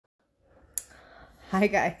Hi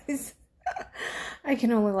guys. I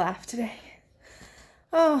can only laugh today.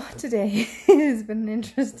 Oh, today has been an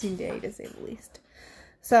interesting day to say the least.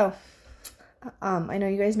 So, I know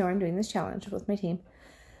you guys know I'm doing this challenge with my team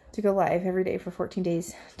to go live every day for 14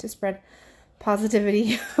 days to spread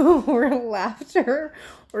positivity or laughter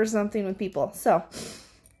or something with people. So,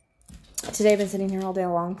 today I've been sitting here all day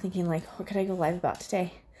long thinking like, what could I go live about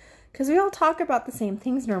today? Because we all talk about the same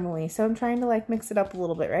things normally. So I'm trying to like mix it up a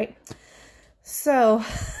little bit, right? So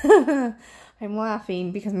I'm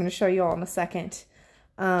laughing because I'm going to show you all in a second.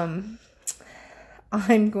 I'm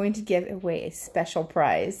going to give away a special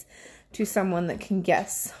prize to someone that can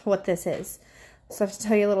guess what this is. So I have to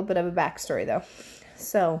tell you a little bit of a backstory though.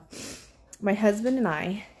 So my husband and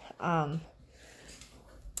I,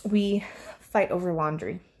 we fight over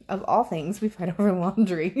laundry. Of all things, we fight over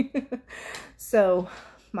laundry. So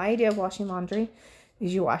my idea of washing laundry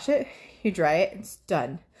is you wash it, you dry it, it's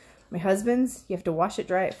done. My husband's, you have to wash it,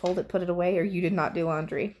 dry it, fold it, put it away, or you did not do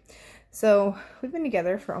laundry. So we've been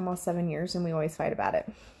together for almost 7 years and we always fight about it.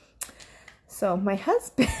 So my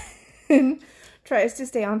husband tries to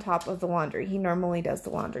stay on top of the laundry. He normally does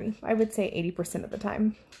the laundry. I would say 80% of the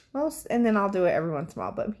time. And then I'll do it every once in a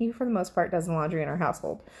while. But he, for the most part, does the laundry in our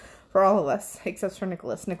household. For all of us, except for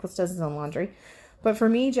Nicholas. Nicholas does his own laundry. But for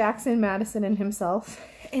me, Jackson, Madison, and himself,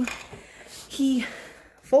 and he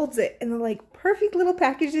folds it in the like perfect little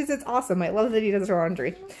packages. It's awesome. I love that he does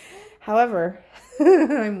laundry. However,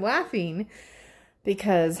 I'm laughing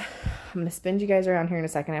because I'm going to spin you guys around here in a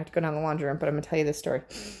second. I have to go down the laundry room, but I'm going to tell you this story.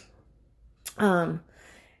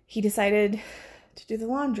 He decided to do the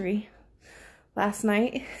laundry last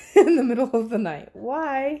night in the middle of the night.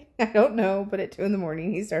 Why? I don't know, but at 2 in the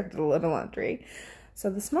morning, he started to load the laundry. So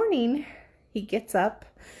this morning, he gets up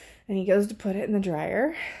and he goes to put it in the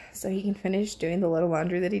dryer so he can finish doing the little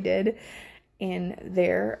laundry that he did. And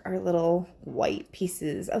there are little white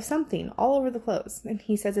pieces of something all over the clothes. And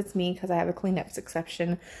he says it's me because I have a Kleenex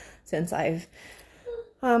exception since I've,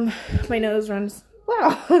 my nose runs,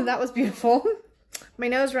 wow, that was beautiful. My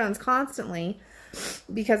nose runs constantly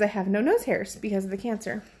because I have no nose hairs because of the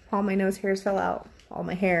cancer. All my nose hairs fell out, all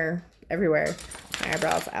my hair everywhere, my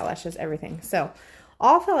eyebrows, eyelashes, everything. So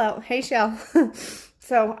all fell out. Hey, Shell.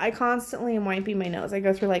 So I constantly am wiping my nose. I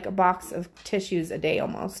go through like a box of tissues a day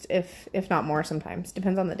almost, if not more sometimes.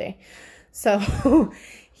 Depends on the day. So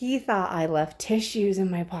he thought I left tissues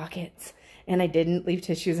in my pockets. And I didn't leave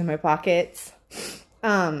tissues in my pockets.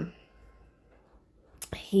 It's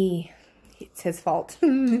his fault.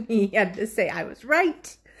 He had to say I was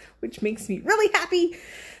right, which makes me really happy.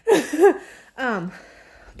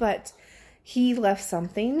 But he left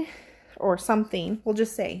something. Or something, we'll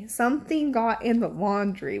just say, something got in the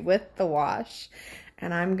laundry with the wash.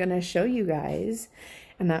 And I'm going to show you guys.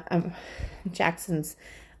 And Jackson's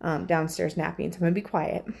downstairs napping, so I'm going to be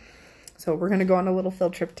quiet. So we're going to go on a little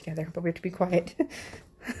field trip together, but we have to be quiet.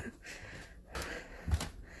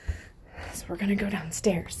 So we're going to go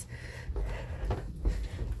downstairs.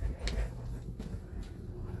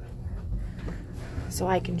 So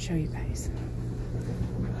I can show you guys.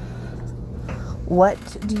 What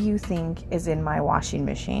do you think is in my washing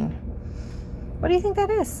machine? What do you think that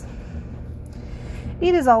is?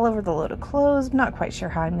 It is all over the load of clothes. I'm not quite sure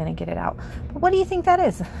how I'm going to get it out. But what do you think that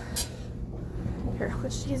is? Here,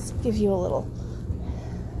 let's just give you a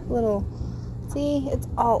little, see? It's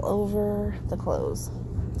all over the clothes.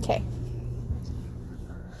 Okay.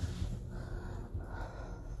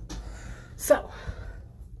 So,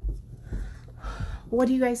 what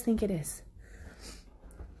do you guys think it is?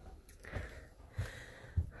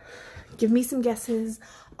 Give me some guesses.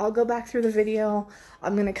 I'll go back through the video.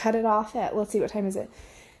 I'm going to cut it off at, let's see, what time is it?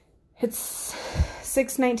 It's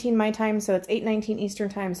 6:19 my time, so it's 8:19 Eastern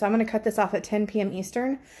time. So I'm going to cut this off at 10 p.m.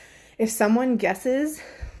 Eastern. If someone guesses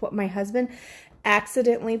what my husband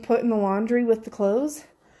accidentally put in the laundry with the clothes,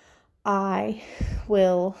 I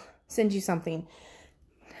will send you something.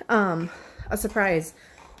 A surprise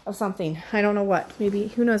of something. I don't know what. Maybe,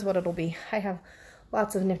 who knows what it'll be. I have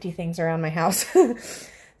lots of nifty things around my house.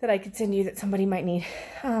 That I could send you that somebody might need.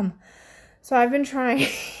 So I've been trying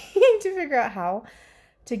to figure out how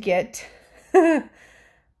to get this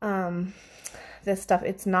stuff.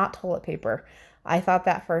 It's not toilet paper. I thought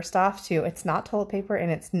that first off too. It's not toilet paper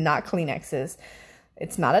and it's not Kleenexes.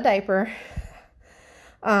 It's not a diaper.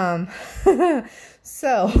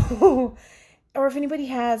 So, or if anybody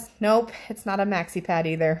has, nope, it's not a maxi pad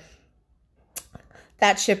either.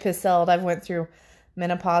 That ship has sailed. I've went through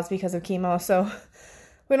menopause because of chemo, so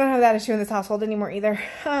we don't have that issue in this household anymore either.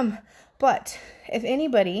 But if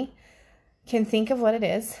anybody can think of what it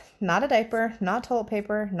is, not a diaper, not toilet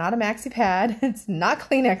paper, not a maxi pad, it's not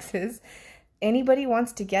Kleenexes, anybody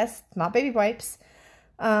wants to guess, not baby wipes,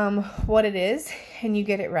 what it is, and you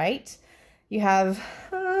get it right, you have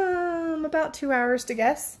about 2 hours to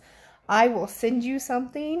guess. I will send you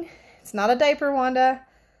something. It's not a diaper, Wanda.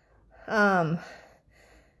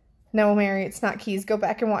 No, Mary, it's not keys. Go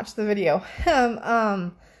back and watch the video.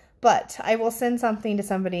 But I will send something to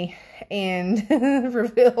somebody and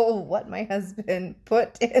reveal what my husband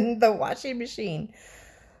put in the washing machine.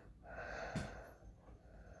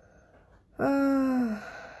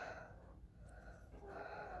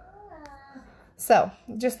 So,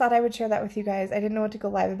 just thought I would share that with you guys. I didn't know what to go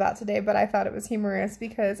live about today, but I thought it was humorous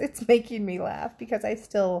because it's making me laugh, because I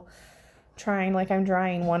still I'm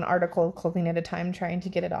drying one article of clothing at a time, trying to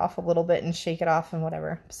get it off a little bit and shake it off and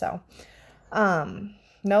whatever. So,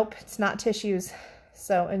 nope, it's not tissues.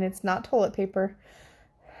 So, and it's not toilet paper.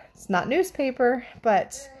 It's not newspaper,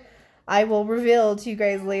 but I will reveal to you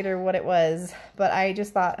guys later what it was. But I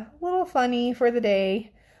just thought, a little funny for the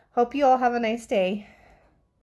day. Hope you all have a nice day.